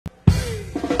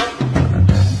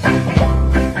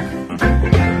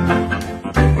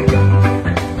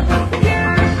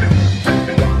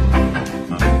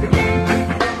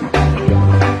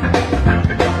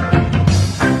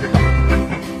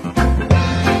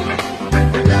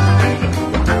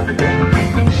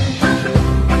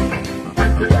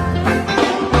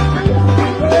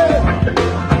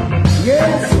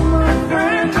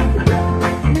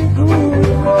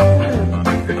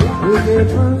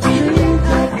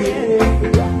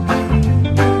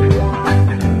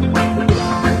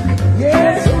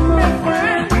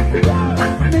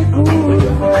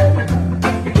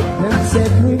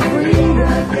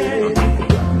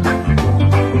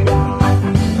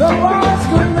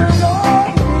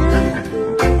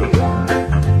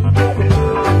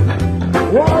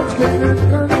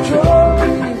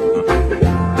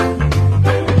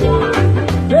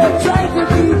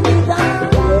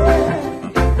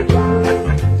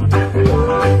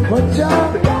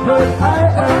job, but I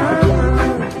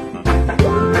earn.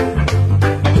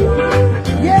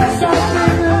 Yes, I've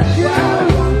been a job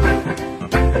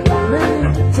many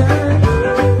times,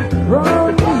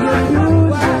 wrongly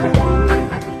abused.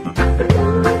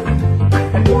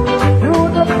 Through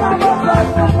the power of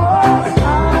the Most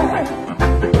High,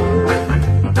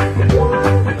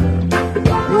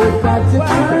 you've got to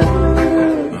turn me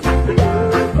loose.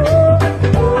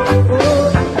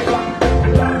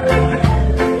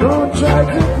 Don't try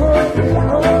to call me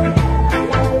home.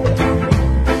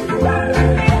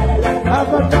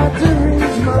 I've got to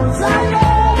reach my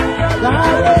the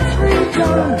highest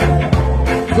region.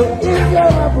 So if you're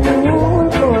a fool,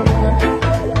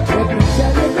 let me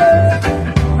tell you this,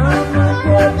 I'm not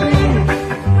going to be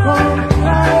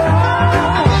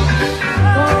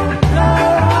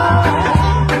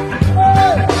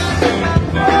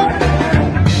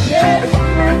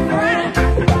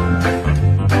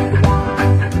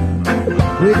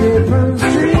with different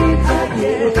streets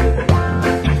again.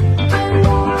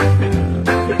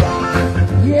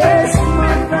 Yes,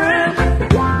 my friend,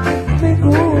 me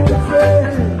good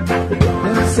friend,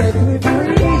 and set me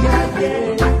free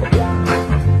again.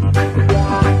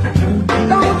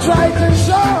 Don't try to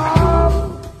show off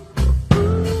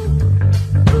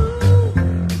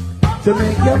to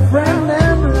make your friend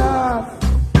them laugh.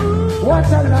 What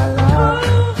a la la,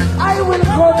 I will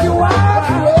cut you off,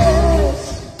 yes.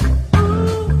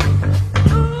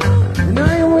 And I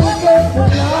will get the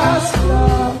last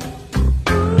love.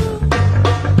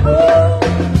 Oh,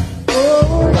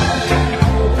 oh,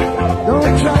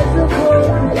 don't try to fool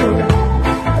me.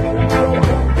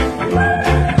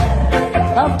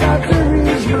 I've got to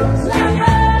reach my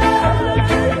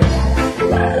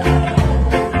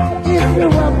if you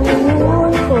have a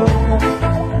woman,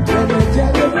 let me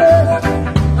tell you this,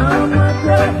 I'm not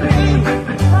gonna be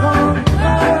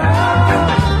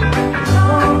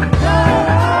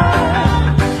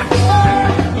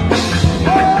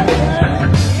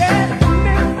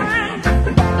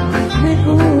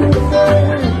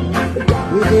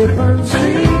different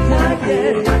streets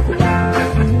again.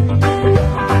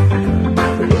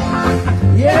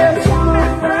 Yes, my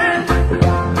friend,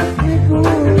 me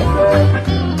good friend,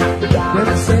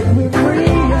 them set me free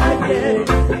again.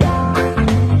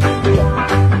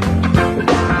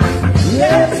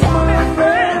 Yes, my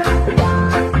friend,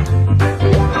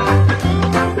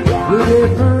 we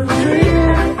different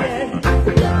streets again.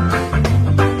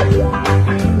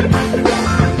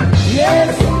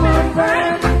 Yes, my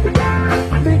friend,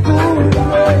 be good,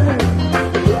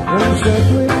 and set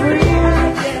me free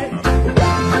again.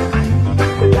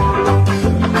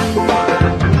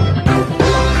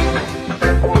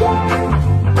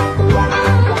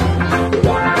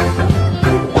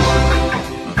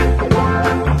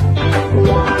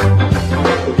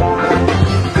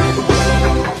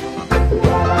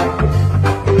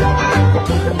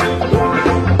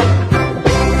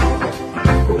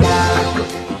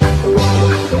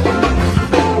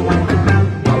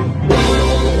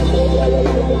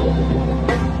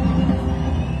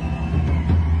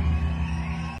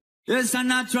 There's a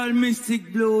natural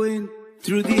mystic blowing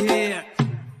through the air.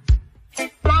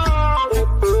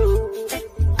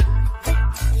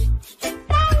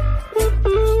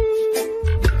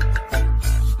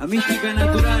 La mística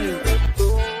natural.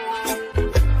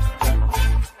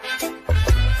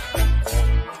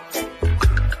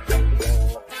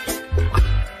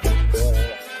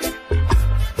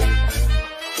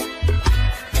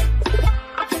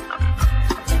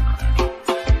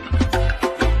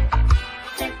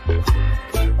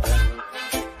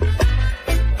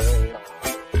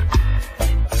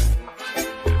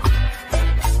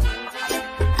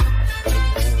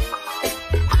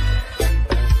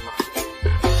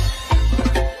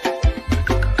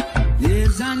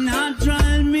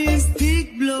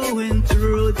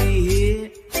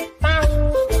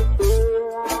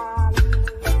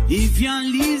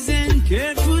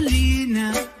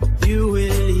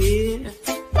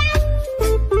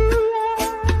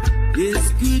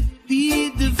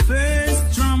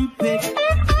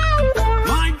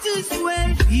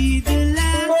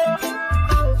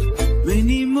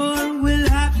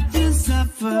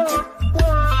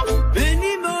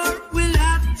 Many more will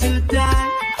have to die.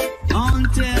 Don't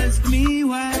test me.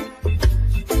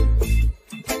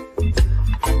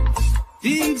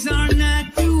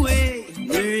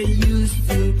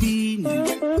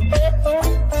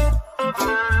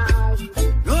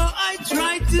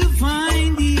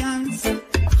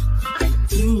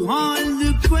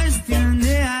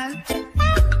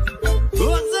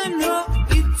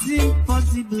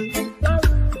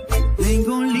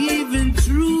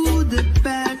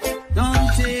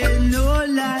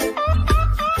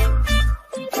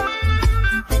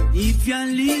 you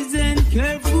listen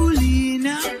carefully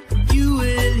now, you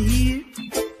will hear.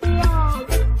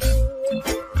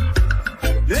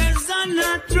 There's a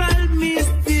natural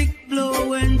mystic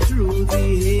blowing through the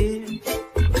air.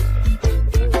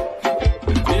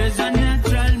 There's a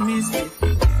natural mystic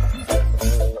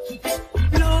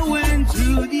blowing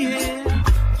through the air.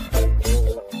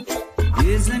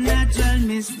 There's a natural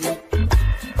mystic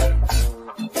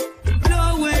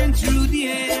blowing through the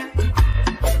air.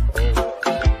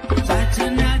 Such a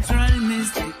natural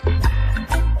mystic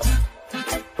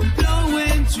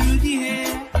blowing through the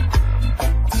air.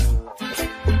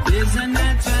 There's a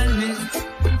natural mystic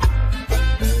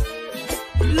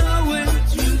blowing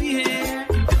through the air.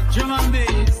 Drum and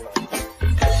bass.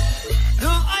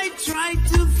 Now I try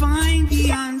to find the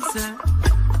answer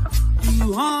to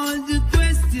all the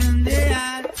questions they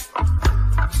had.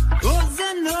 'Cause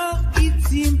I know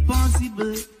it's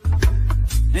impossible.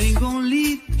 Ain't gonna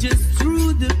lead just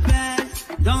through the past.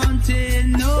 Don't tell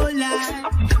no lie.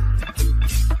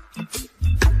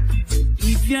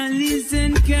 If you listen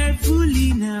carefully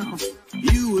now,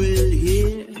 you will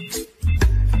hear.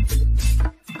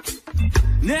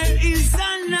 There is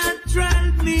a natural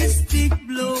mystic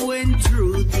blowing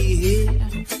through the air.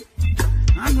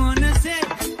 I'm gonna say,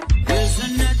 there's a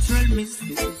natural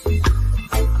mystic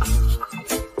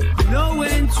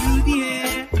blowing through the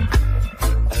air.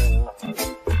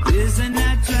 There's a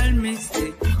natural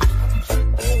mystic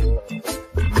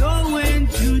blowing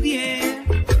through the air.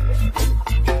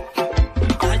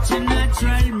 Such a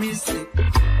natural mystic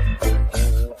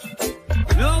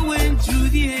blowing through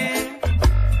the air.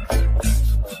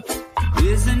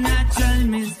 There's a natural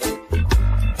mystic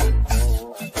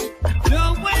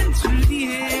blowing through the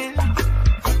air.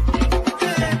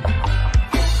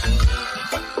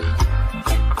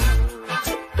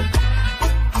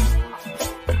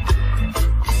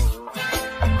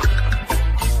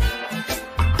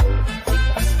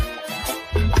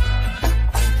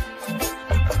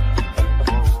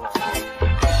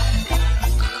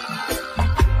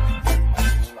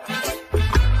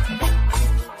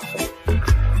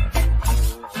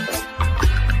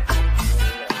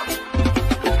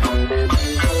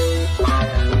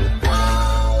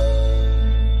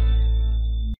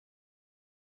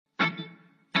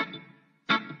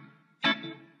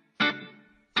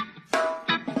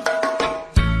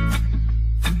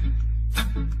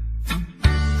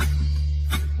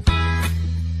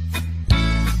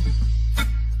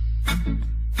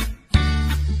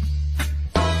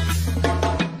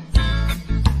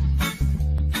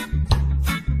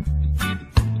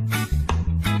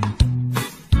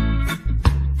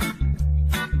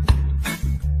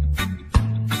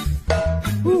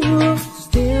 Ooh,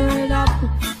 stir it up.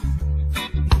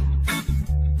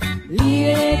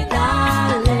 Little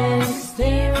darling,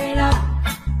 stir it up.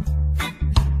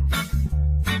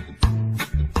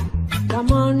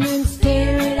 Come on and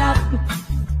stir it up.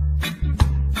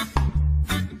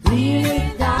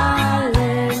 Little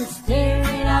darling, stir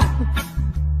it up.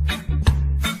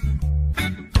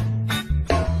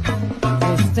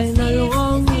 It's been a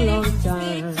long, long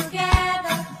time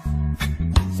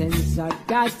since I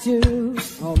got you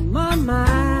on my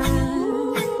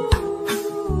mind,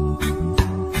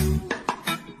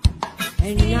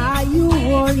 and now you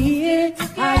are here.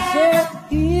 I said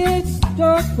it's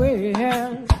the way.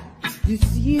 You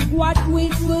see what we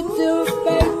could do,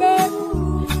 baby.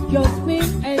 Just me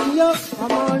and you.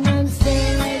 Come on and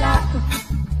stir it up.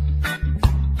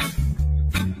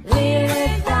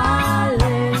 Little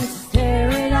darling, stir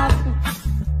it up.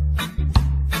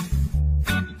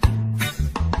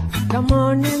 Come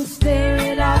on and stir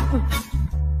it up.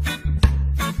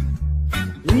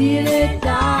 Little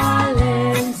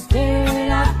darling, stir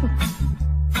it up.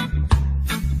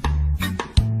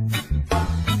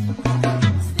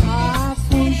 I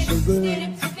feel sugar.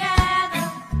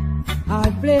 I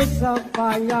blaze a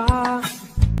fire.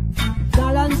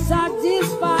 Shall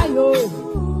satisfy you.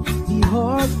 The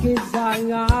heart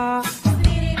desire.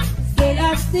 Still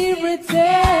I still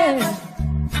return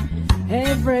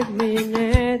every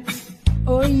minute.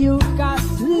 Oh, you got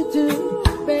to do,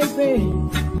 baby.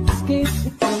 Skip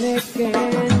and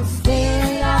again,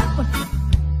 stay up.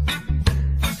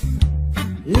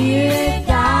 Little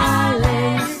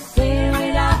darling, stir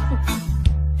it up.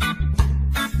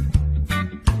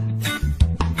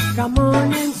 Come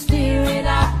on and stir it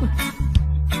up.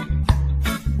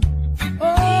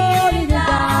 Oh, little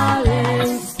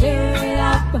darling, stir it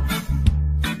up.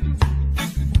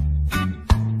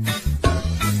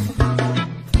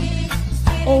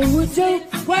 Oh, would you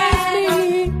praise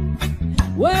me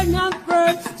when I'm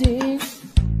thirsty?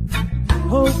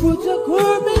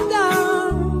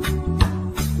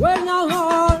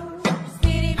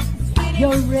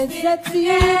 said to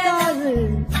you,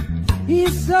 darling,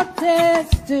 he's so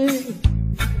tasty,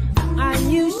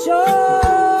 and you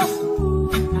sure,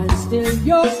 and still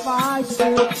your voice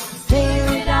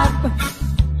tear it up,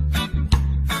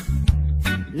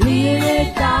 leave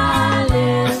it,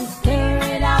 darling, tear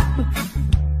it up.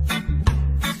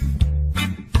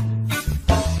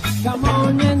 Come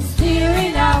on and stir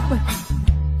it up,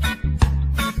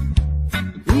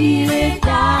 leave it,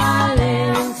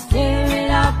 darling, stir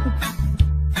it up.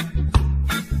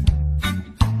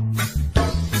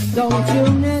 Don't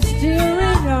you mess stir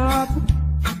it up.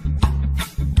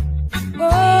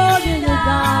 Oh, little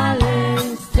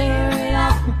darling, stir it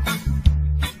up.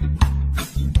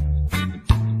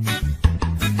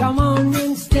 Come on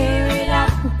and stir it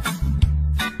up.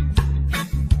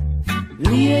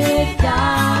 Leave it,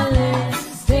 darling,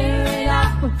 stir it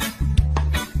up.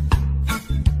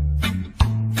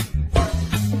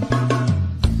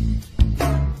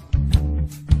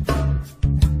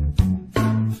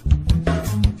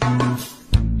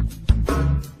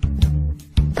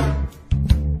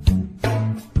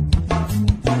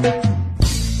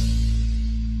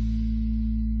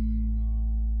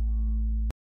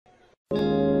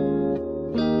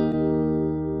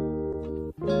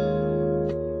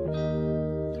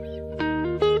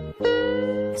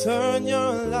 Turn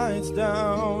your lights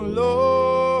down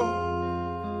low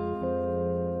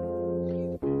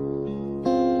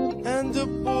and to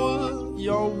pull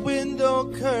your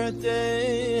window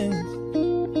curtains.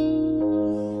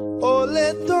 Oh,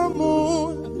 let the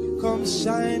moon come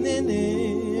shining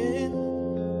in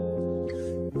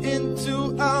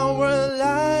into our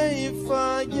life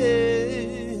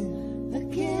again.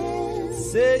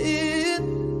 Saying,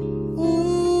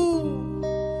 ooh,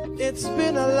 it's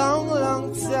been a long,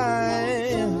 long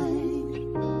time.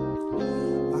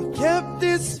 I kept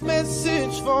this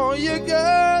message for you,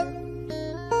 girl,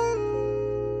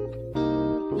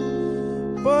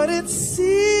 but it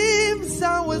seems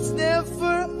I was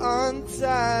never on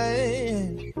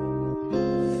time.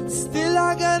 Still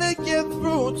I gotta get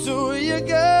through to you,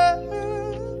 girl,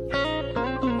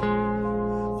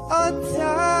 on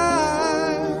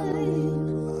time,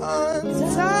 on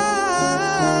time.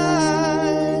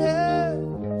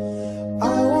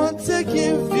 I want to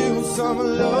give you some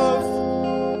love,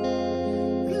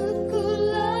 good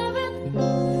loving.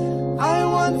 I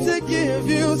want to give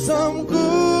you some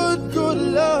good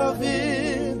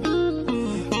loving.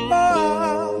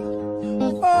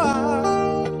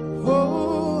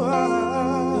 Oh,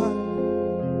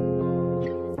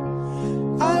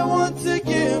 I want to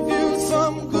give you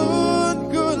some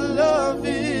good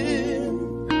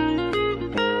loving.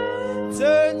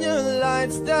 Turn your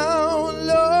lights down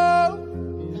low.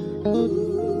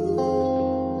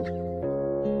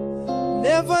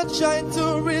 Never try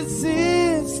to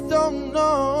resist, don't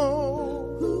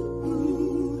know.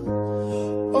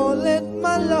 Oh, let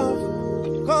my love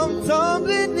come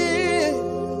tumbling in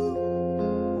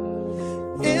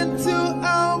into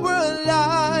our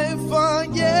life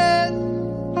again.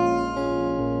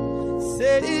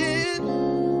 Saying,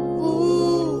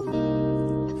 ooh,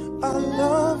 I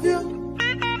love you,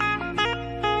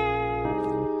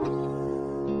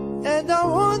 and I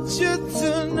want you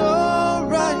to know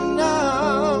right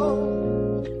now,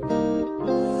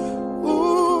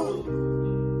 ooh,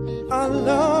 I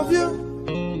love you.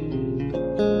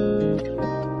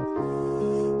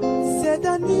 Said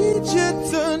I need you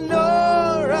to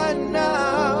know right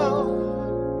now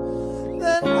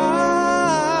that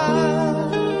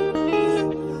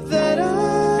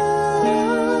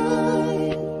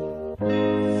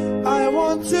I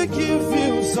want to give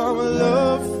you some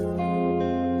love,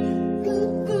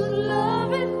 good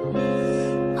loving.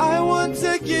 I want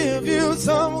to give you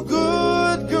some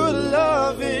good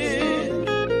loving.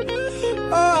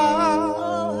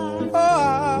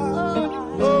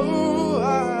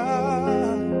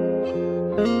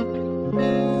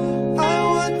 I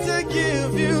want to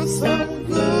give you some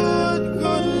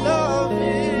good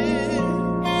loving.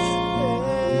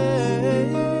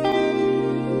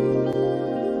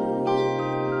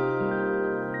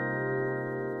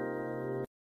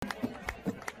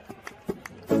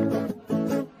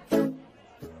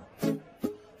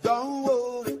 Don't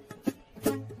worry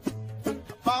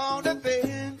about a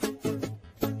thing,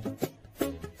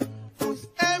 'cause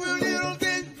every little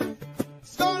thing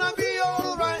is gonna be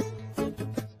alright.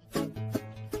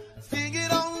 Sing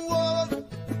it on worry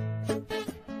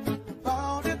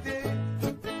about a thing,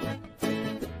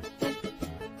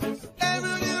 'cause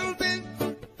every little thing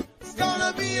is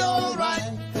gonna be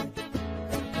alright.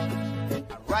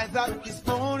 I rise up this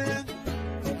morning,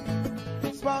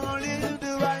 smiling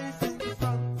the rising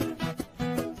sun.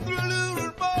 Through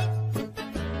little bugs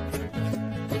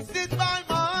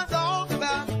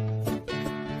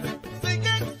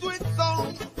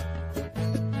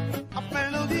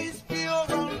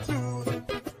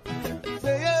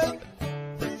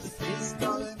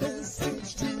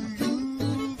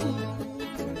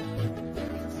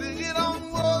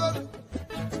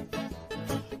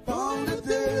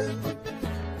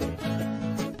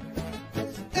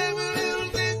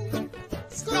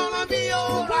be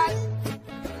alright.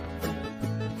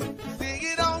 Sing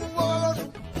it on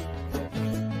word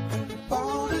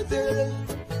all the day.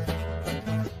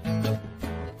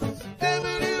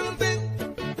 Every little thing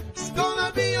is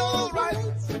gonna be alright.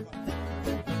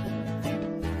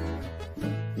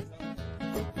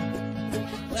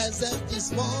 Rise up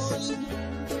this morning,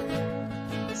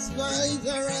 sky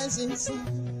the rising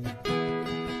sun.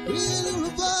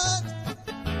 Little bird,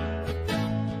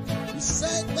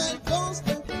 beside my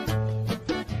doorstep,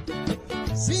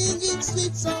 singing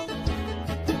sweet song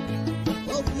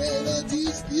of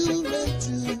melodies pure and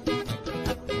true,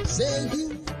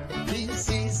 saying, this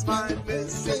is my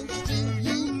message to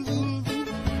you.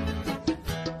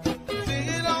 Sing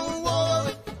it on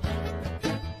word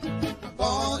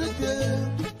for the girl.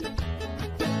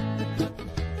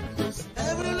 'Cause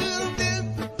every little thing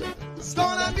is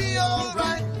gonna be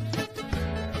alright.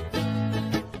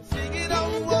 Sing it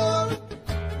on word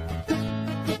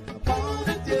for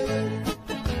the girl.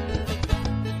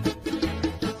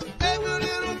 Every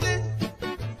little thing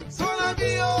is gonna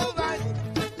be alright.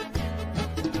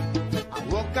 I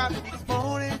woke up this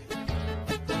morning,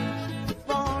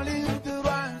 falling to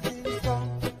rising sun.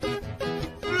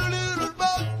 Little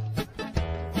bug,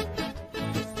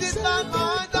 still on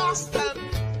my doorstep,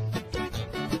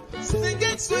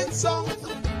 singing sweet songs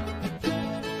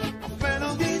of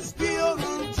melodies pure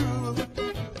and true.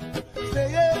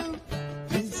 Saying,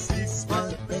 this is my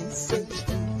message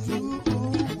to you.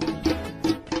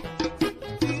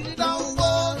 Sing it on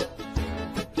word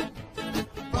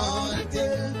for the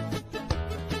girl.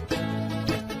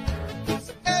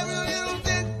 Every little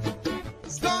thing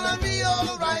is gonna be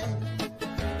alright.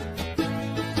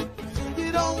 Sing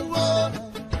it on word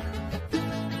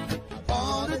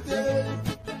for the girl.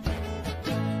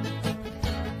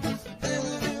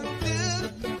 Every little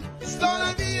thing is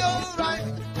gonna be alright.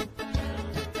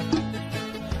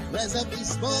 Rise up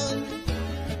this morning,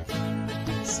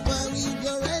 smiling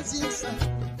your rising sun.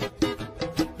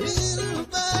 Little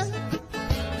bird,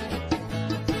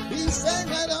 beside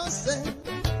my doorstep,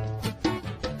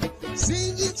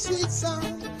 singing sweet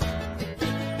song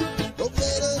of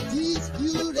melodies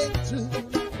pure and true,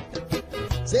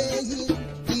 saying,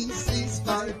 this is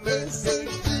my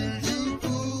message to you.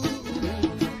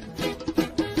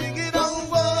 Sing it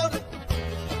on word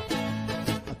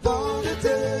for the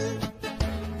day.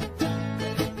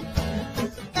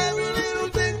 Every little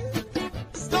thing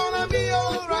is gonna be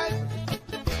alright.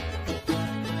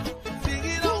 Sing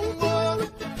it on word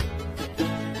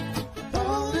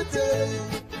for the day.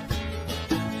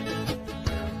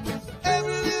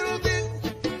 Every little thing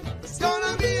is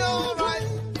gonna be alright.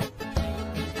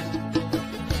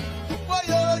 Why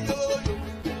yo yo yo,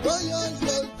 why yo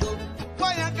yo yo,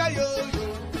 why yaka yo yo,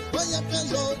 why yaka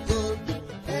yo yo.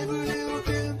 Every little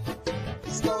thing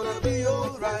is gonna be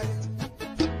alright.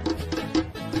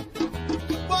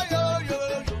 Why yo yo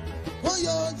yo, why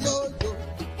yo yo yo,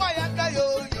 why yaka yo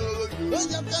yo yo, why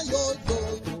yaka yo yo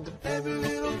yo. Every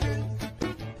little thing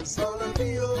is gonna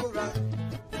be alright.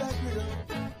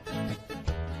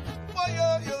 Why yo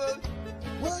yo,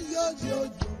 why yo yo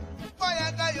yo, why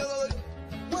yaka yo yo,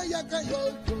 why yaka yo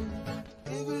yo.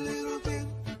 Every little thing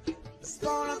is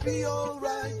gonna be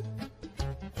alright.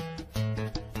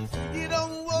 You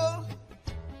don't worry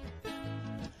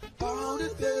about the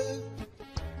day.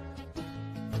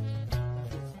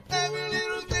 Every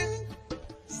little thing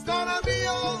is gonna be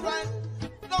alright.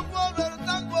 Don't worry,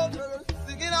 don't worry.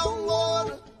 Sing it on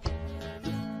water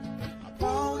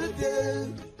about the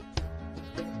day.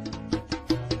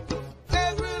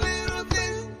 Every little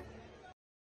thing.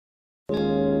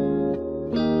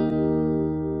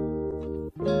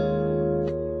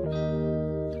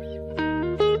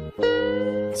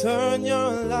 Turn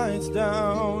your lights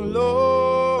down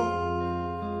low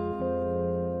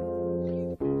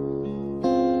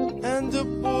and to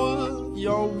pull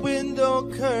your window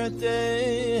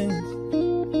curtains.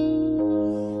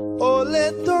 Oh,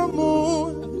 let the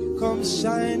moon come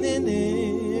shining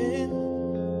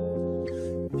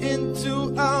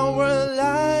into our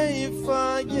life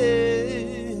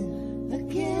again.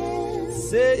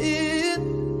 Saying,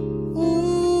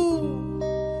 ooh,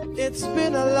 it's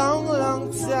been a long,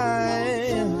 long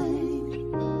time.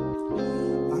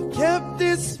 I kept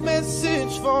this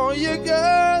message for you,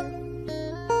 girl,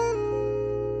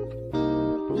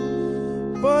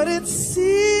 but it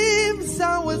seems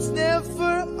I was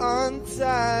never on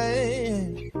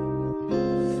time.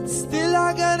 Still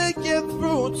I gotta get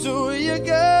through to you,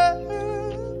 girl,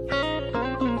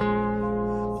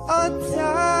 on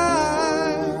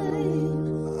time,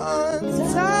 on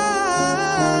time.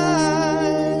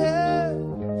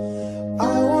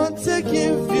 I want to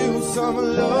give you some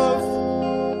love,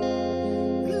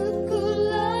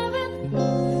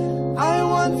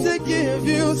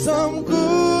 give you some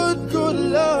good, good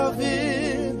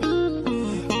loving.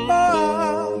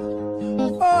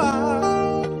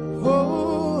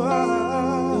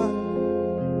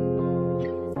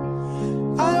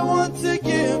 I want to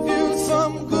give you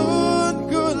some good,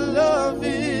 good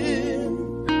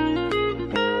loving.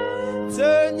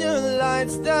 Turn your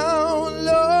lights down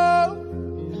low.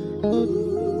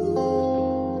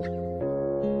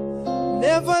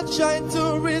 Never try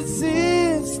to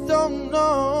resist, don't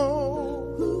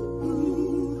know.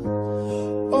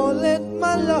 Oh, let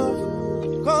my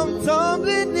love come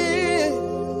tumbling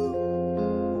in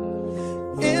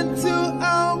into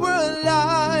our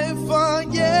life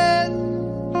again.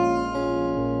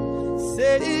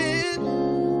 Say it,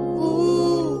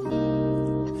 ooh,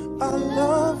 I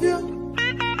love you,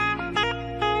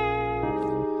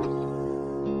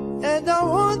 and I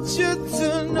want you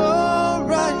to know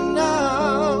right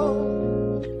now,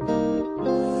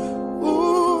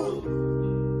 ooh,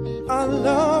 I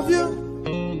love you.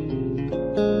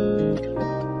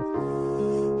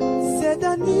 Said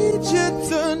I need you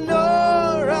to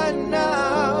know right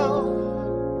now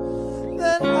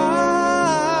that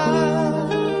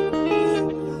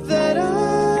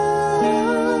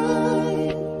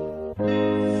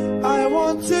I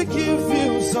want to give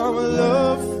you some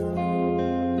love.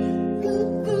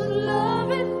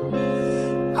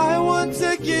 I want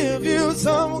to give you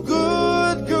some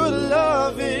good, good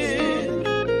loving.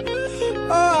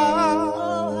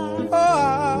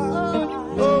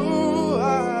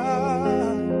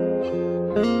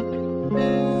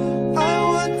 I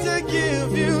want to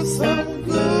give you some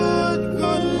good,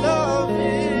 good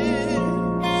loving.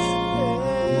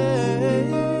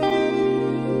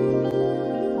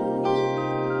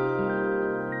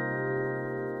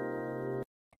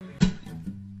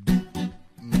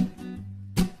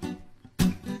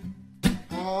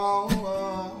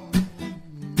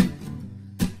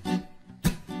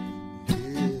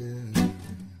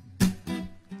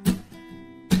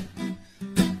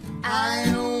 I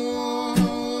don't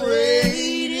wanna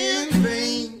wait in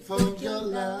vain for your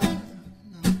love.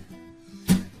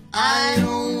 I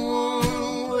don't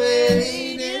wanna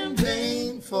wait in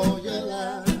vain for your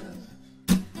love.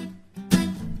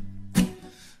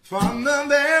 From the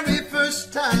very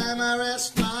first time I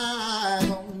rest my eyes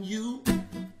on you,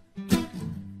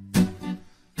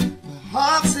 my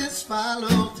heart says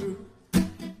follow through.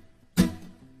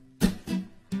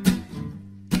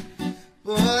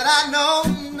 But I know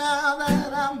now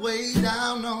that I'm way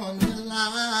down on the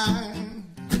line,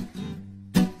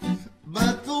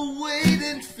 but the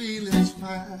waiting feeling's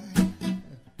fine.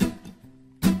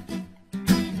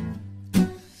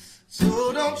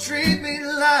 So don't treat me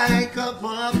like a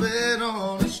puppet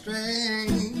on a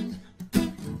string,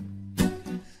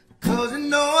 'cause you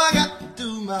know I got to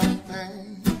do my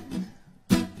thing.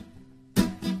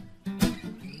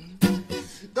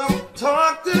 Don't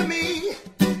talk to me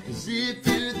as if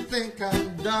you think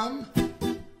I'm dumb.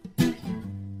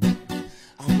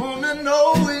 I wanna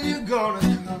know when you're gonna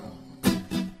come.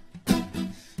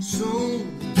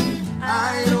 Soon.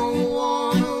 I don't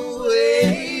wanna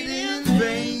wait in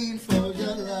vain for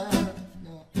your love.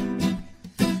 No.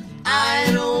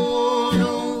 I don't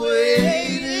wanna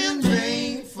wait in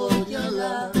vain for your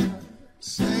love.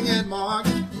 Sing it, Mark.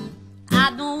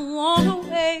 I don't wanna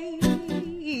wait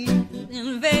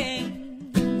in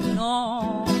vain,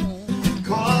 no.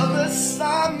 'Cause the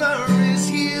summer is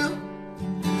here,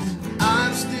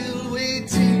 I'm still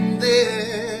waiting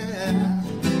there.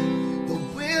 The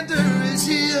winter is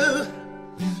here,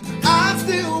 I'm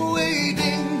still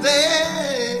waiting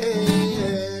there.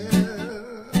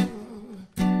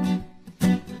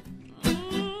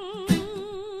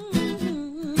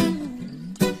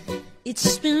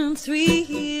 It's been 3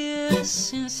 years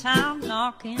since I'm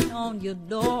knocking on your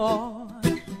door,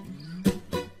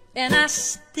 and I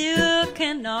still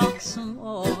can knock some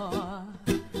more.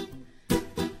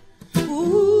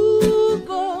 Ooh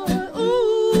boy,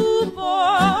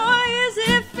 is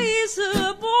it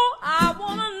feasible? I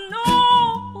wanna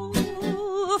know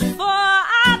for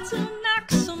I to knock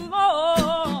some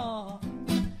more.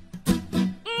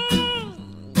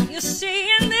 You see,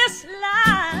 in this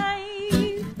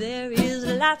life there is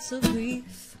lots of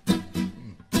grief.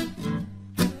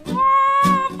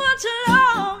 Oh, but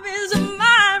love is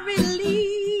my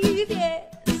relief,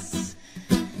 yes.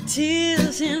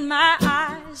 Tears in my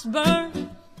eyes burn,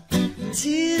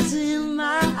 tears in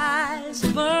my eyes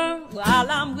burn while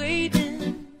I'm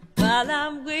waiting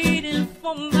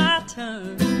for my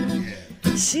turn.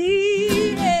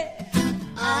 See, yeah.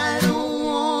 I don't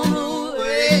wanna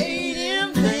wait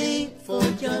in vain for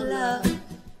your love.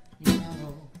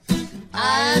 No.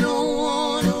 I don't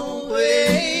wanna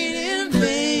wait in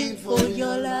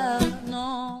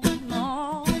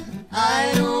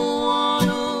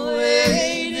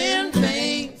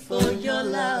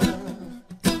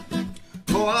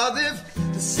For if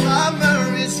the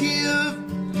summer is here,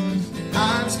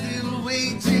 I'm still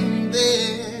waiting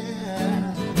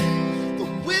there. The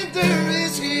winter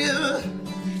is here,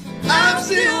 I'm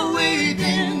still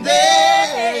waiting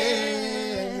there.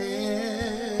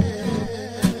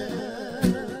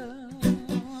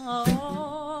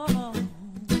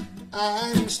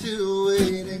 I'm still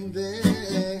waiting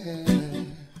there.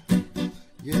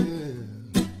 Yeah.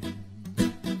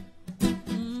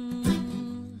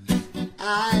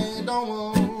 I don't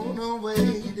wanna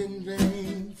wait in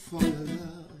vain for your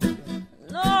love.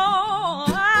 No,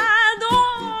 I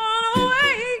don't wanna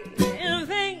wait in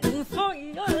vain for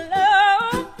your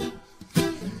love.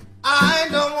 I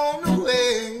don't wanna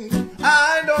wait.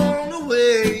 I don't wanna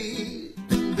wait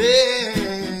in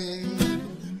vain.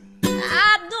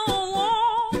 I don't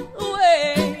wanna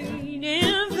wait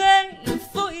in vain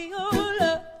for your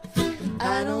love.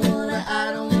 I don't wanna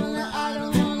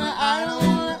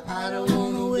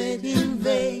wait in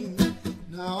vain.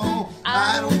 No,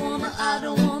 I don't wanna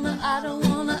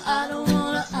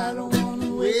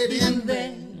wait in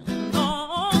vain. No,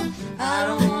 I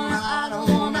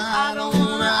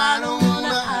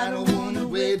don't wanna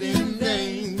wait in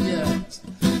vain. Yes.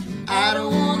 I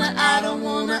don't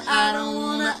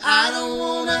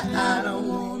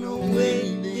wanna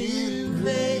wait in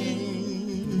vain.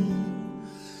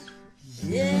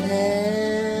 Yeah.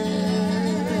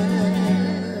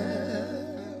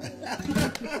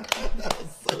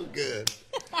 So good.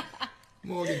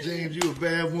 Morgan James, you a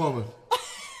bad woman.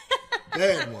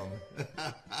 Bad woman.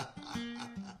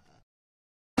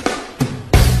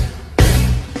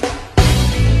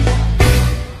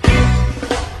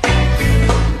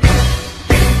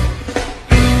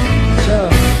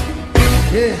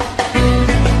 Yeah.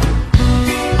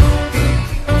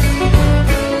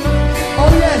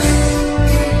 Oh yes.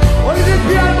 What is it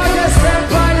beyond my guest and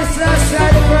finest last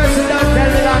night? The person that tell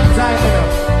me long time ago.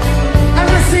 And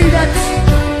we see that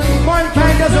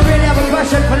mankind doesn't really have a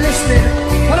question for listening.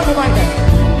 Hold up a mic then.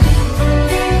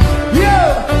 Yo,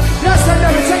 just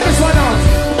another, check this one out.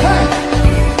 Hey.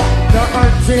 Not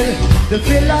until the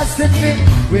philosophy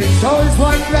which holds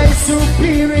one race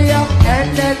superior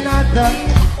and another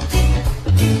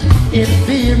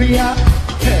inferior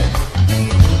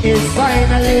is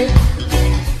finally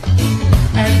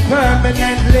and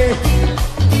permanently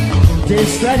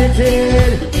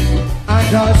discredited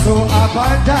and also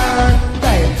abandoned.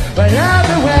 But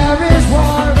everywhere is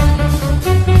war.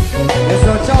 It's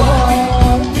such a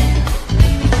war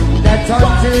that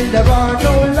until there are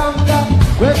no longer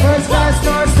we're first class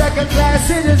nor second class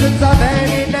citizens of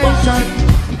any nation.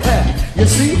 You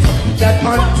see, that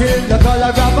until the color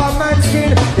of a man's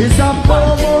skin is of no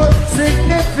more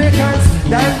significance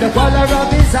than the color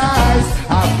of his eyes,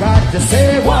 I've got to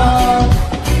say one.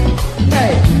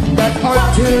 Hey, that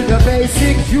until the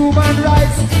basic human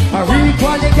rights are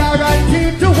equally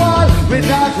guaranteed to all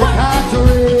without regard to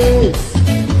race,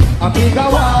 a bigger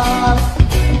war.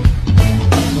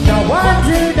 Now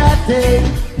until that day,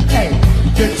 hey,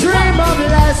 the dream of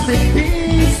lasting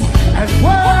peace and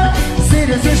world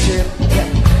citizenship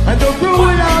and the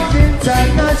rule of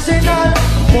international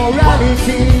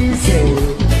morality say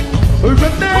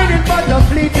remaining but a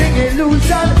fleeting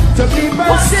illusion to be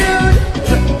pursued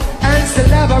and still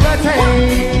never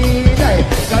attained.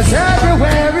 Cause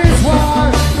everywhere is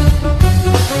war.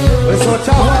 It's such a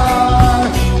war.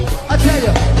 I tell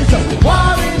you, it's just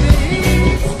war in the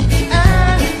east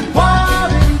and war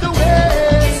in the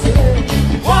west.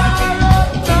 War up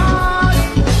north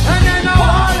and then a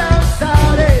war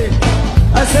outside.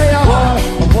 I say a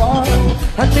war,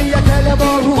 and me I tell you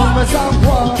about rumors of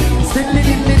war.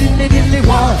 Stiddly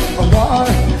war, a war.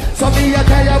 So me I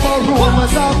tell you about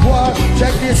rumors of war.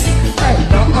 Check this, hey,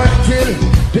 now until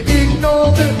the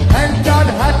ignoble and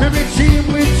unhappy regime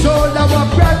which all our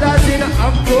brothers in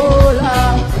Angola,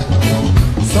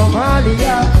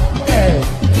 Somalia, hey,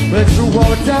 but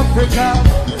throughout Africa,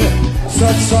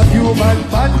 such subhuman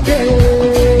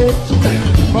bondage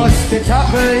must be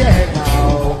toppled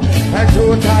now and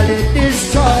totally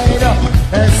destroyed.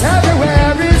 As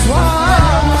everywhere is war,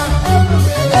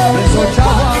 it's such a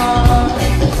war.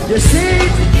 You see,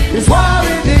 it's war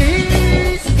in the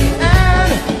east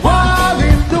and war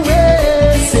in the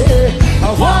west. A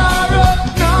war up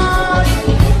north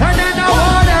and then a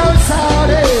war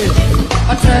outside.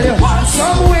 I tell you,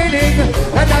 some winning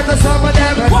and then some of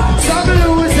them, some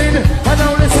losing and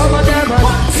only some of them,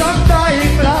 some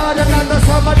dying loud and then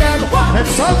some of them, and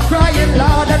some crying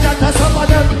loud and then some of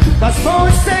them. That's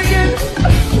most singing.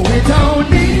 We don't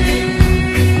need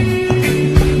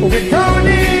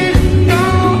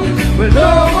no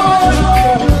more.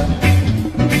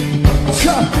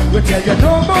 We tell you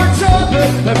no more trouble,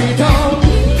 but we don't.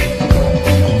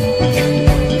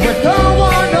 We don't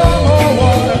want no more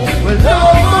war. We no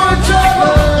more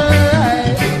trouble.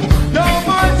 No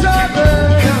more trouble.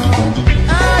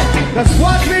 Cause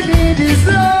what we need is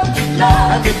love.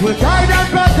 And it will guide and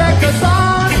protect us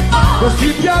all. Just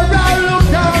keep your eye look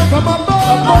down from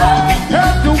above.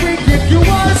 Help the weak if you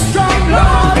are strong,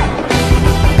 Lord.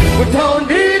 We don't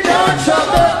need no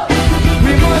trouble.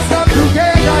 We must come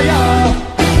together, y'all.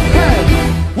 Hey,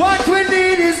 what we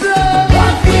need is love.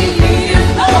 What we need is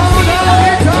love. Oh, no,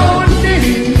 we don't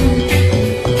need.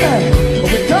 Hey,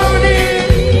 we don't need.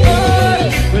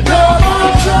 We no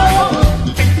more trouble.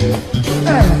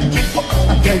 Hey,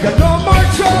 I tell you no more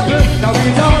trouble. Now we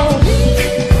don't.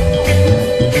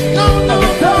 No,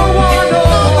 we don't want no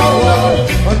more.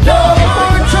 No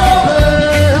more trouble.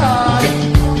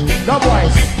 No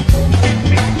boys.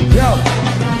 Yo,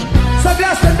 so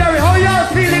Glastonbury, how y'all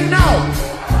feeling now?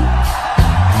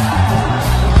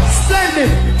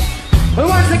 Splendid. Well,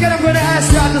 once again, I'm going to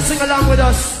ask y'all to sing along with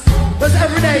us. Because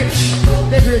every day,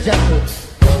 they're very gentle.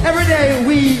 Every day,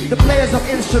 we, the players of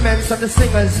instruments and the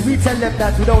singers, we tell them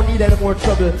that we don't need any more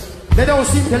trouble. They don't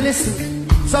seem to listen.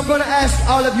 So I'm going to ask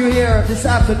all of you here this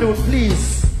afternoon,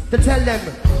 please, to tell them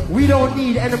we don't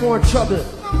need any more trouble.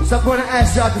 So I'm going to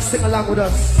ask y'all to sing along with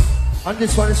us. On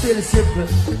this one, it's really simple.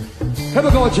 Here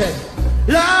we go, Jen.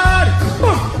 Lord,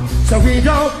 so we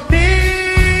don't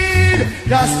need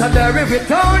Glastonbury, we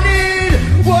don't need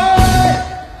what?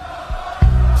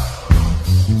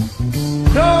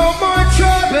 No more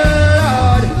trouble,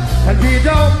 Lord. And we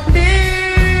don't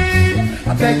need, I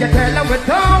beg you tell them we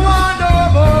don't want no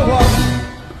more war.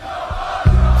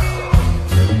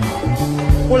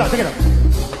 Hold on, take it up.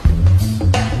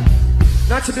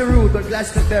 Not to be rude, but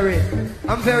Glastonbury,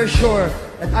 I'm very sure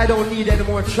that I don't need any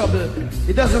more trouble.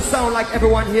 It doesn't sound like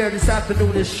everyone here this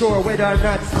afternoon is sure whether or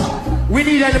not we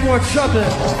need any more trouble.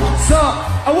 So,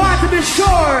 I want to be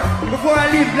sure before I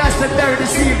leave Glastonbury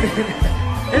this evening.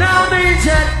 You know what I mean,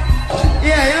 Jen?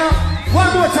 Yeah, you know,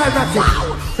 one more time, that's it.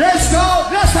 Let's go,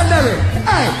 Glastonbury.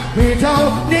 Hey, we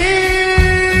don't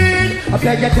need, I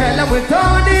beg you tell them we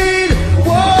don't need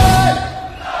what?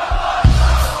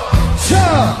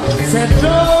 Said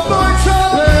no more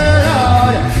trouble,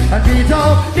 Lord, and we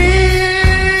don't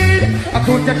need. I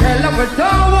couldn't tell them we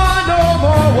don't want no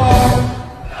more war.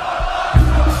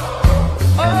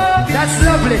 Oh, that's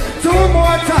lovely. Two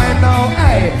more time now,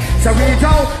 hey. So we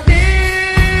don't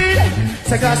need.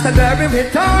 So Glastonbury, we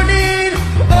don't need.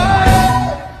 Oh,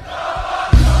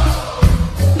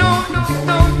 no, no,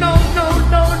 no, no, no,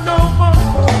 no, no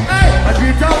more. Hey, and we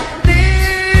don't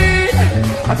need.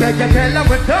 I beg you tell them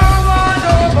we don't want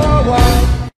no more war.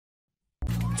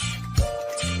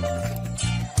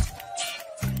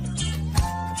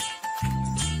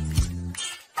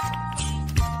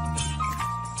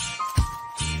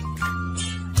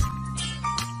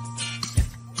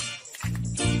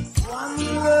 One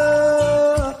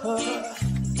love,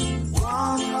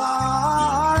 one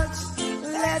heart.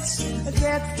 Let's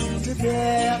get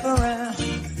together and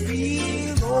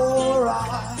feel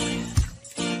alright.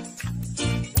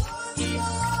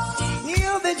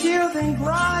 Hear the children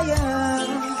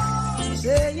crying,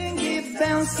 saying give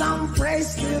them some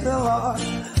praise to the Lord,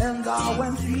 and I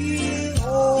will feel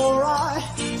alright.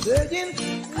 Saying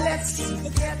let's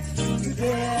get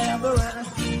together and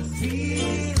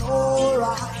feel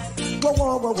alright. Whoa,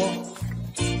 whoa, whoa, whoa.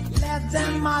 Let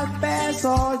them my best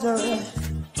soldier.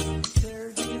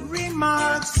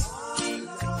 Remarks.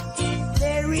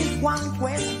 There is one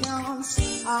question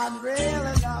I'd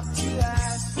really love to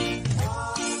ask.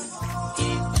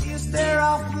 Is there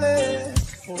a place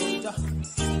for the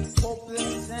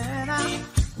hopeless sinner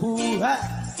who has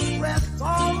breath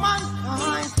on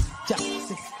mankind?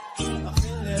 Just a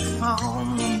feeling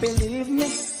home, believe me.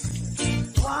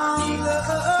 One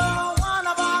love, one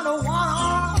about a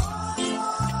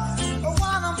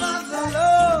one about the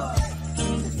love.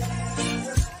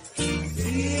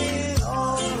 Feel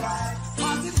alright,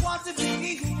 cause it's what to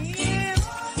be here.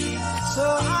 So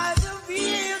I will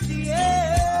feel the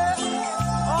air.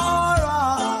 Alright.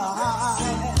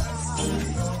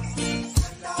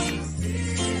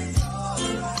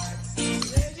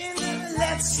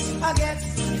 Let's get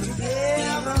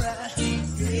together and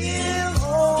feel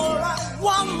alright.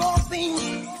 One more thing.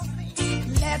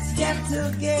 Let's get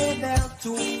together to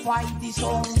fight this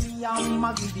only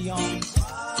Armageddon.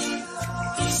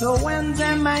 So when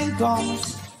the man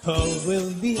comes, there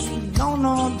will be no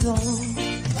doom.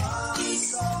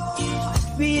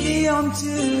 Pity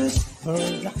unto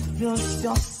just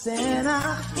a sinner.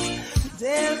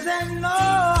 There's no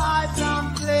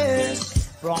hiding place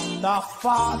from the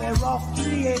Father of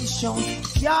creation,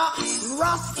 Yah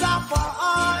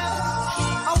Rastafari,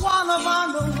 I wanna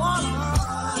man the one.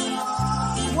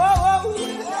 Whoa, whoa.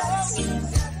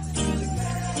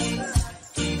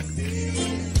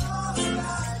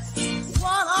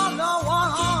 One on the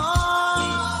one.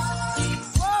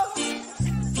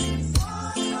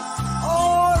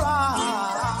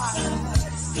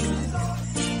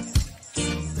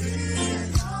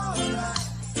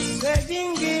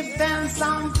 Give thanks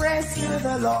and praise to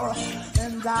the Lord,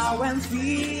 and I will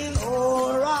feel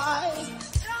alright.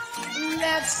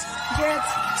 Let's get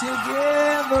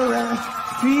together and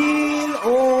feel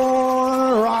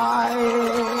alright.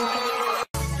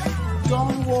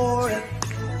 Don't worry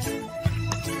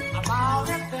about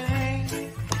a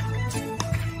thing,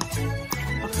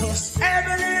 because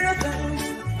every little thing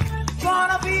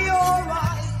gonna be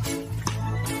alright.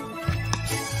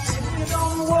 So you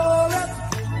don't worry.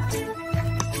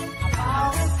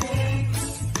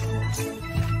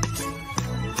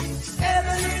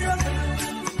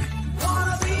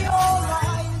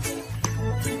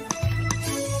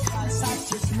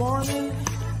 Morning,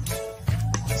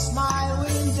 smile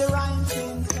when the rain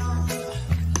came down.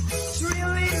 Three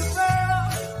little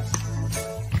girls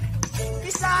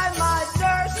beside my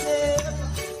doorstep,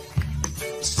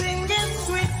 singing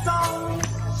sweet songs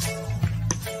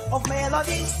of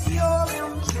melodies pure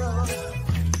and true.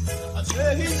 I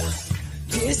tell you,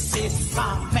 this is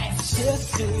my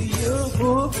message to you.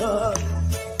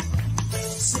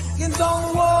 Singing,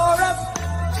 don't worry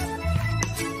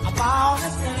about a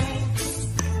thing.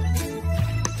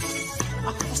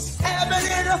 Every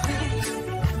little thing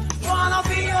gonna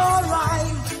be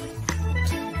alright.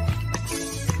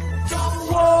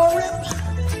 Don't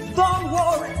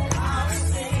worry about a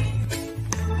thing.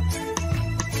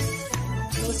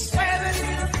 'Cause every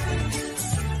little thing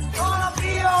gonna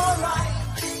be alright.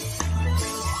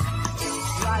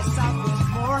 Rise up this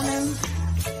morning,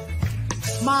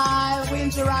 my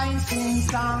winter rain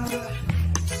sings song.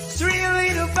 Three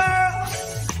little birds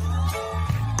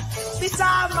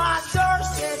beside my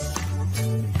doorstep,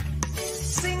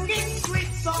 singing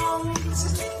sweet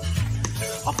songs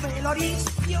of melodies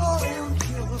pure and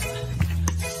pure.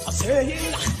 I say,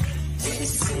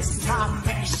 this is my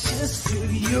message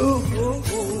to you.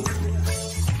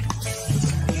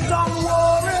 You don't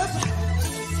worry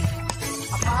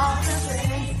about a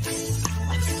thing.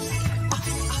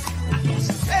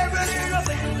 Every little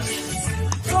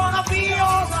thing gonna be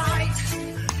alright.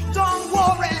 Don't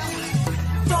worry.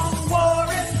 Don't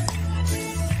worry,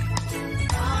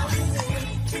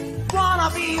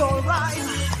 gonna be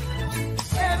alright.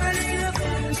 Every little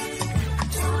thing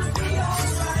gonna be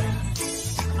alright.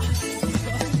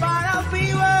 But I'll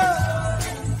be well.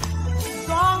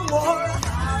 Don't worry,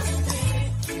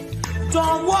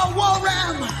 don't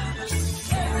worry.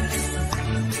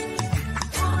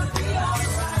 Gonna be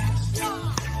alright.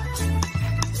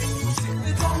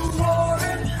 Don't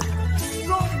worry,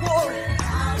 don't worry.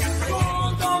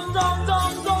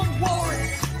 Don't worry.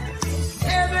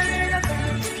 Every little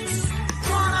thing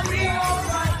gonna be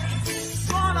alright.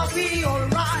 Gonna be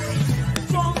alright.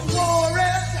 Don't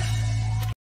worry.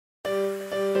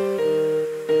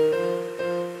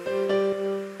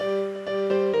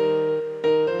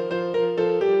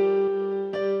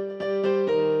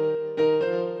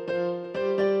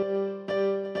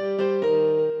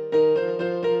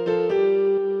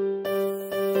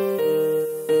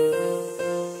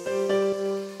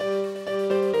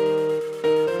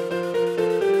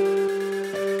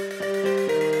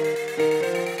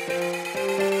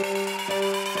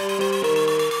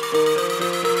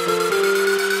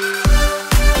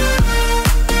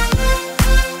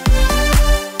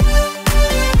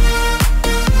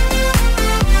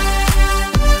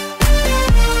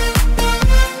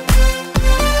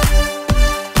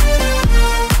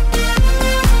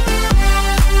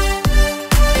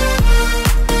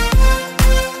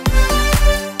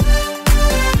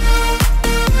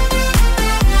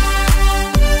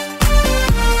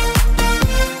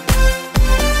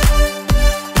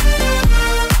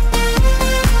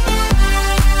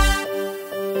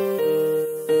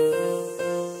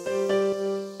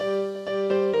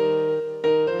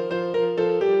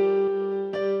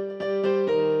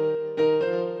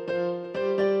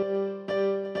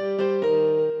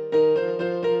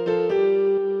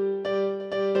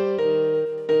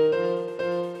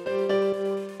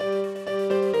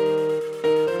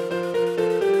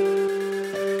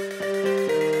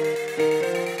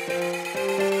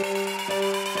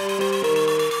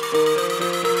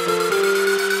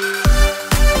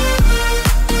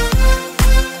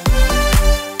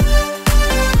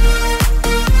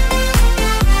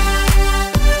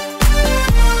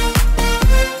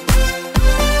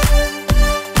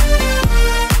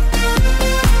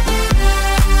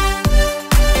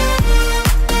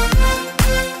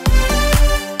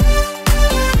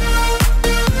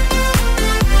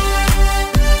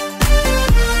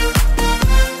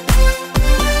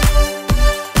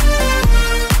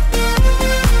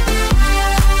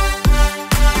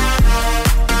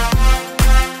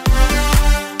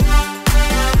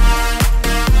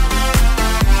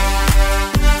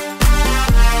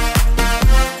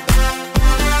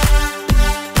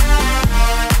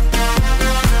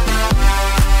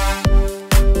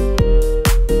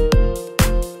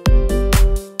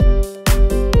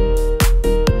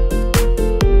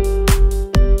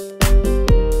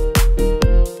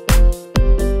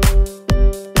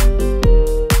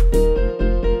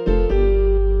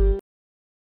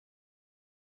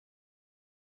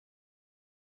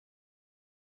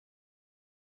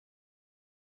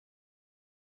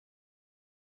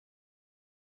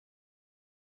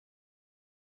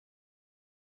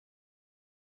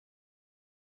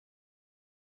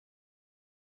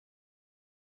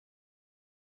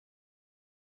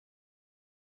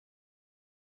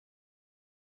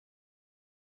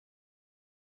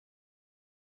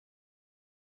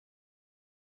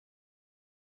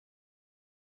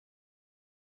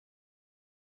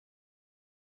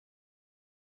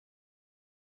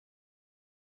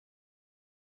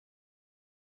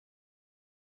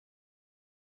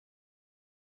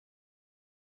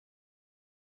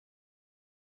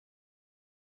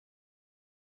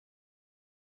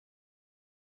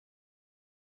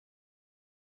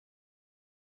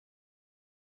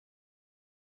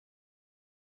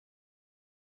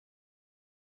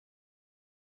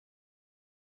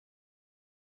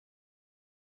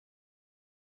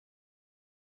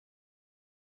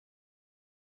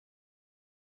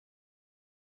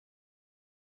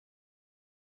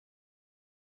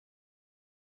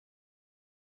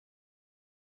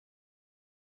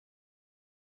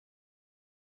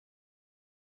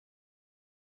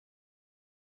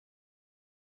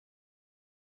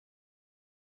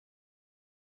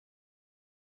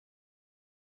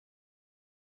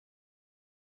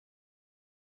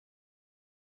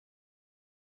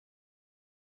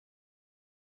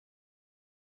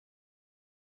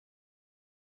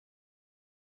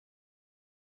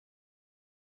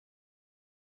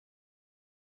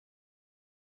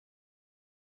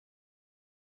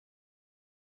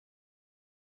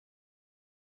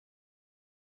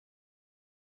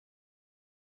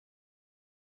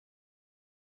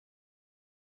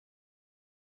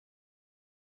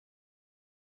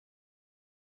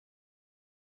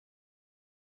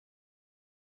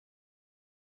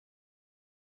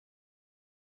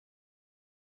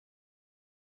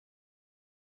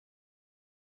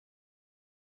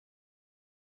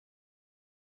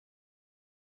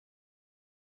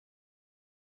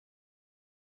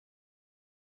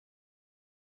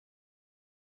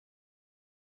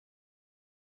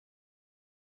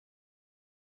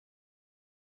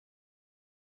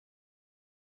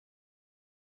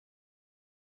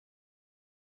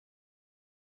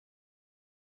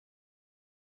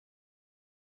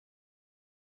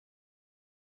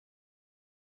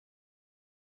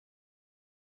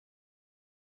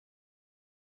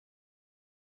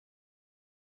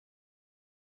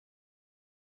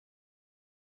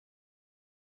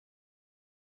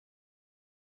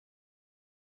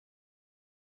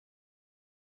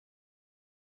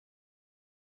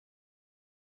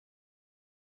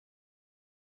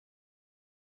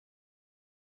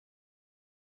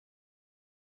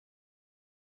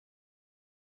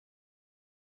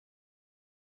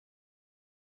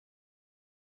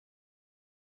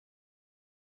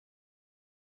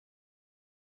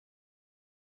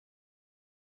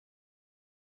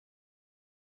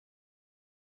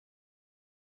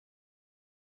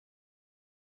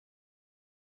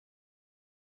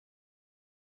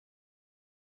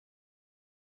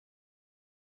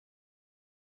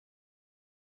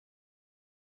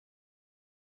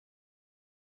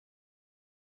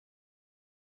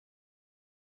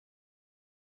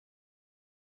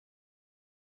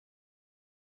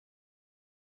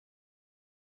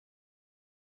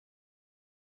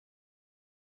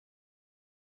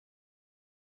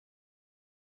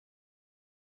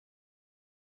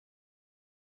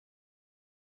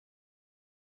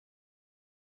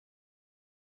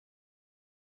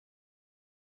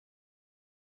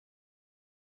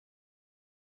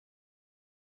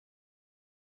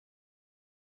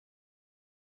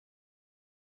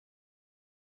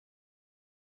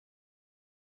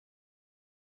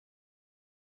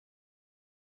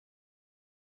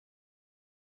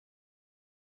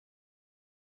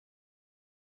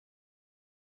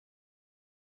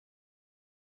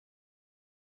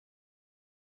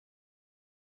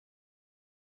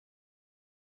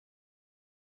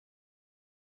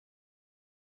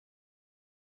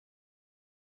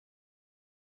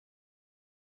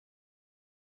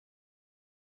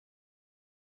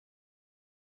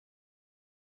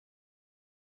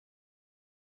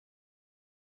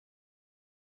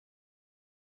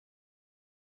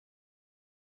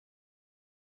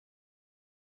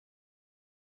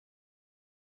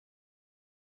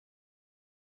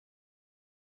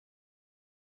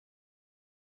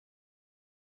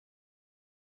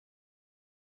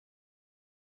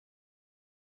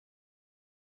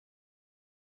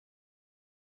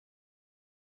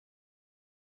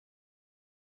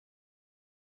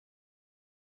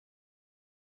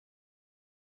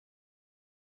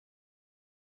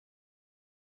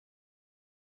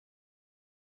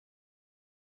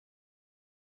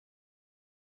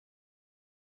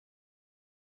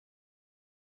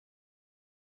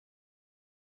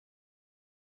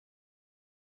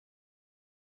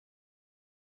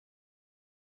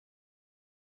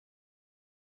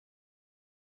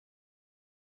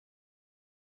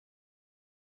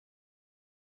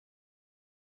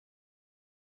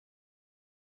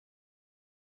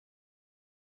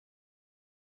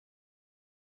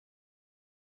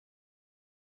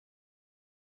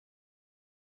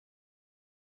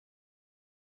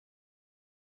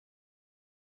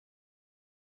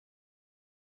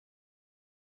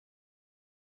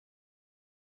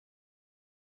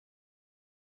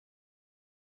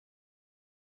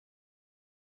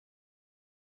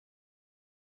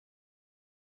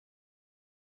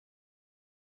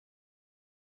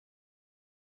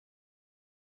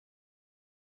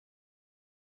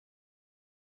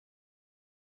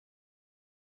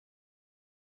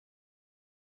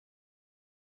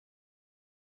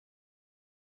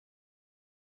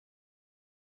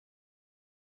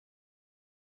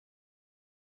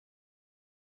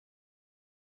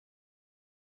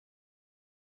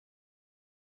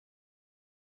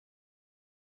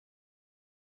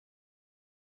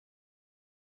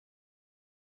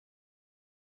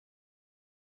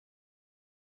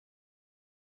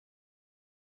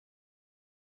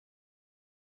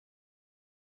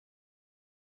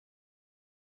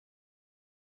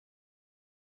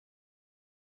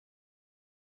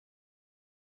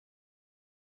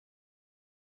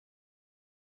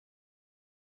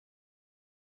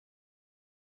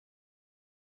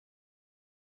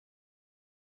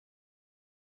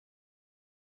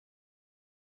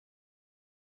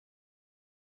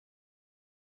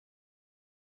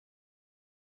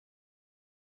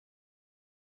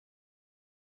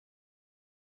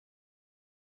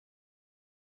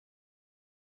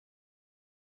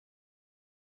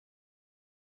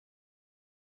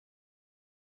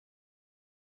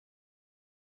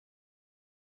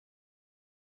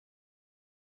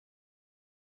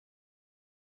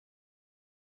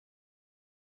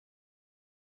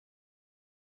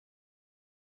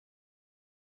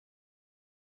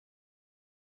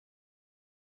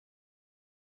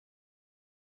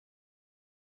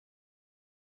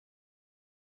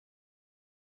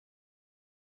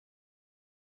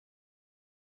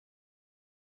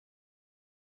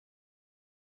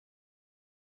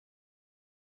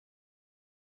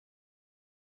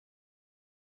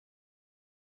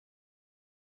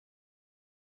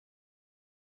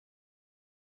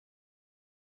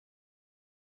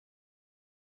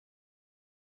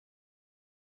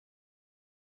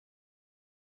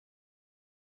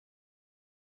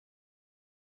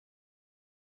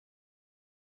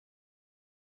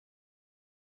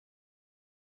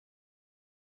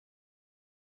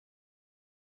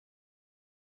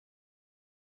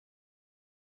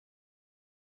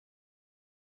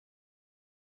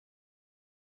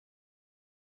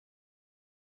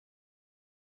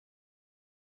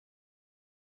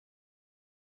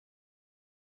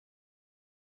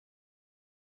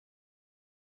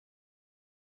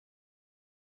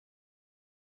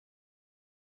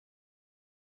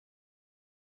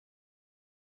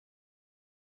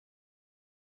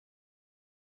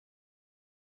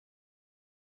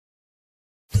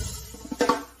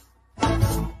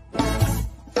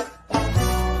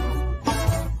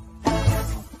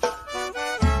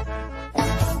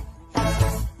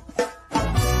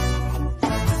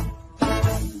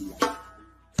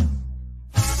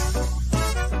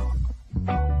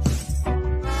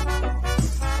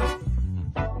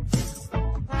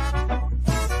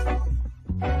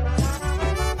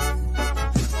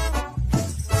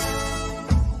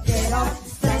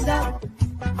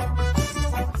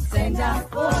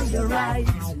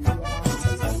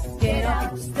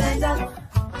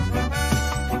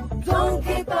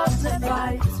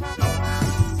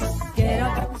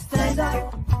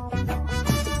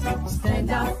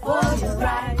 stand up for your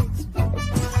rights.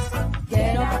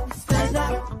 Get up, stand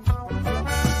up.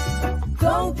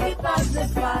 Don't keep up the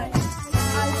fight.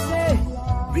 I say,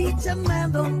 reach a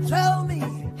man, don't tell me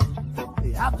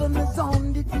the album is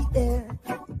on the air.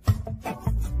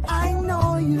 I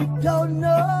know you don't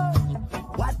know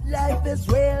what life is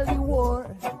really worth.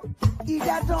 It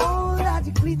has all that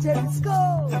the glittered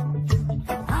skull.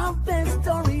 Our best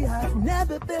story has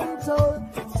never been told.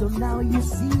 So now you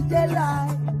see the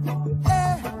light.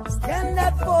 Stand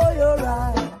up for your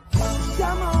right.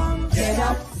 Come on, get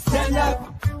up, stand up.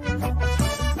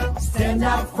 Stand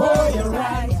up for your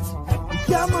right.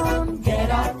 Come on, get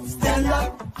up, stand up.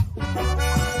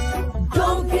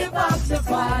 Don't give up the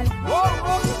fight.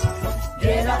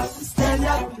 Get up, stand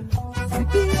up.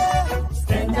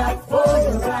 Stand up for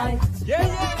your right.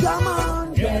 Come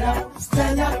on, get up,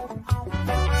 stand up.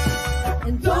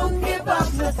 And don't give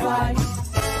up the fight.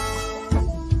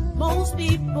 Most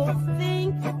people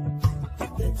think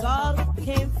that all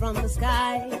came from the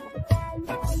sky.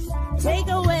 Take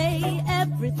away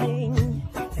everything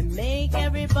and make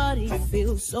everybody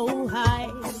feel so high.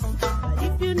 But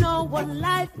if you know what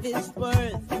life is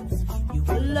worth, you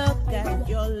will look at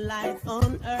your life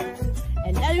on earth,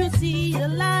 and now you see the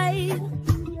light.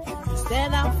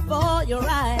 Stand up for your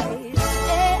rights.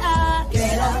 Yeah.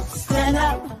 Get up, stand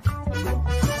up.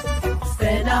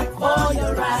 Stand up for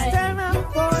your rights. stand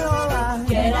up for your right.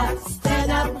 Get up,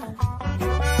 stand up.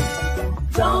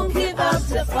 Don't give up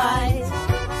the fight.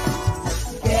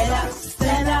 Get up,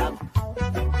 stand up.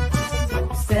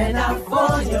 Stand up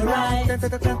for your right.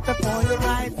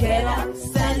 Get up,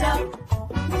 stand up.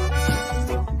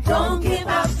 Don't give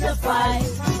up the fight.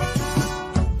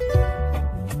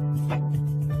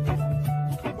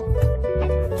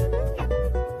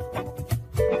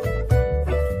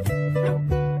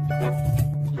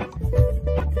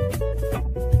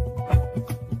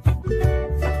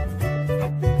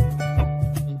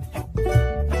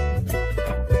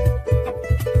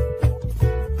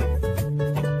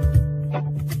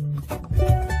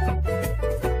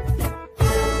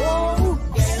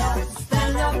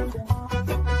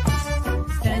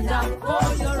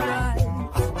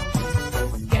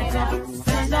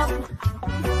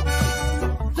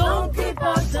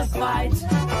 Fight.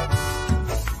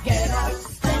 Get up,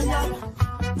 stand up.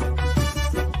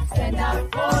 Stand up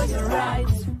for your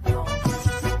rights.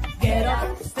 Get up,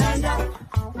 stand up.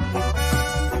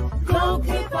 Don't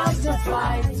keep up the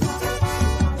fight.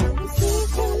 See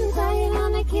him dying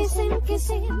and I kiss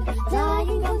him,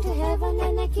 dying on to heaven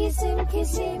and I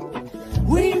kiss him.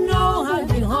 We know how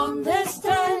you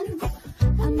understand.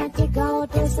 I'm not take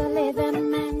out as a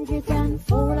living man. You can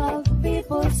fool all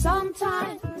people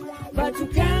sometime, but you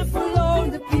can't follow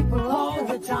the people all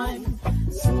the time.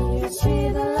 See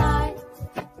the light,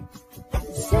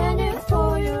 standing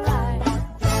for your right.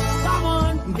 Come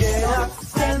on, get up,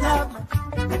 stand up.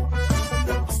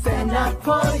 Stand up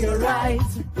for your right.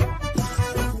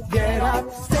 Get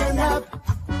up, stand up.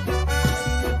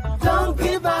 Don't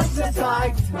give up the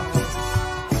fight.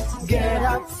 Get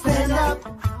up, stand up.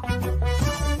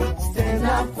 Stand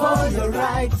up for your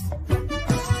right.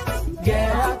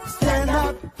 Get